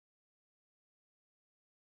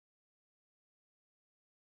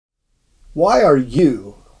Why are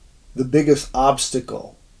you the biggest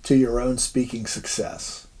obstacle to your own speaking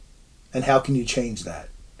success? And how can you change that?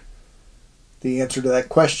 The answer to that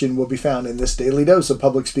question will be found in this daily dose of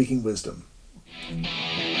public speaking wisdom.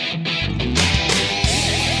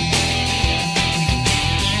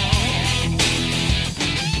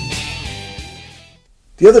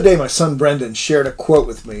 The other day, my son Brendan shared a quote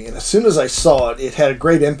with me, and as soon as I saw it, it had a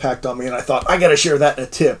great impact on me, and I thought, I got to share that in a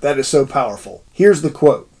tip. That is so powerful. Here's the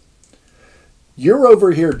quote. You're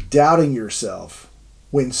over here doubting yourself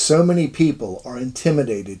when so many people are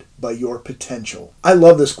intimidated by your potential. I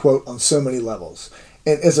love this quote on so many levels.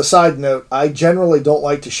 And as a side note, I generally don't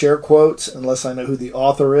like to share quotes unless I know who the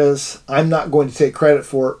author is. I'm not going to take credit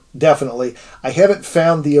for it, definitely. I haven't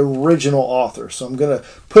found the original author, so I'm going to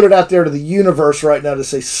put it out there to the universe right now to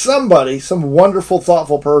say somebody, some wonderful,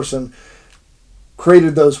 thoughtful person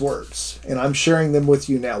created those words, and I'm sharing them with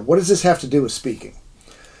you now. What does this have to do with speaking?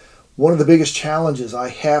 One of the biggest challenges I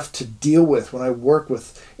have to deal with when I work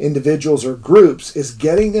with individuals or groups is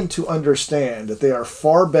getting them to understand that they are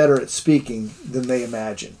far better at speaking than they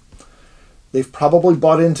imagine. They've probably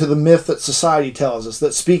bought into the myth that society tells us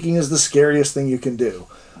that speaking is the scariest thing you can do.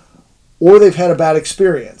 Or they've had a bad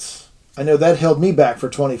experience. I know that held me back for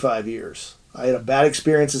 25 years. I had a bad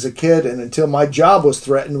experience as a kid, and until my job was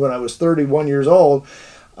threatened when I was 31 years old,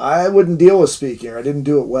 I wouldn't deal with speaking, or I didn't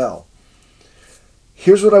do it well.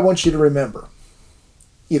 Here's what I want you to remember.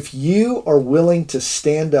 If you are willing to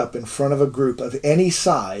stand up in front of a group of any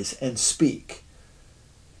size and speak,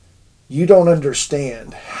 you don't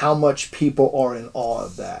understand how much people are in awe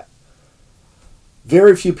of that.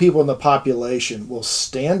 Very few people in the population will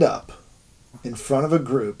stand up in front of a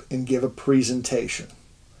group and give a presentation.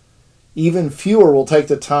 Even fewer will take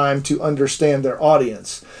the time to understand their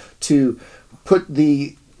audience, to put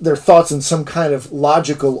their thoughts in some kind of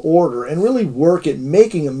logical order and really work at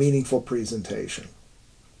making a meaningful presentation.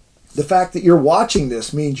 The fact that you're watching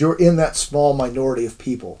this means you're in that small minority of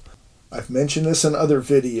people. I've mentioned this in other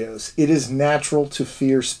videos. It is natural to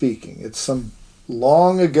fear speaking. It's some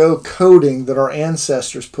long ago coding that our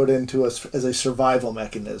ancestors put into us as a survival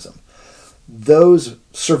mechanism. Those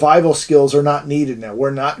survival skills are not needed now. We're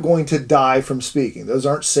not going to die from speaking. Those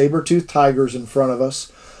aren't saber-toothed tigers in front of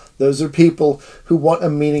us. Those are people who want a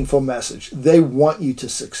meaningful message. They want you to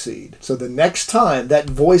succeed. So the next time that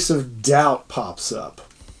voice of doubt pops up,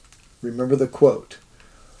 remember the quote.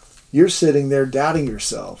 You're sitting there doubting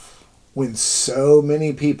yourself when so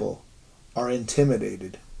many people are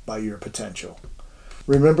intimidated by your potential.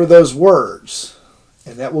 Remember those words,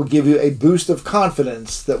 and that will give you a boost of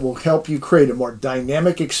confidence that will help you create a more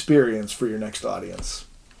dynamic experience for your next audience.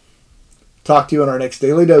 Talk to you on our next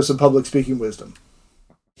Daily Dose of Public Speaking Wisdom.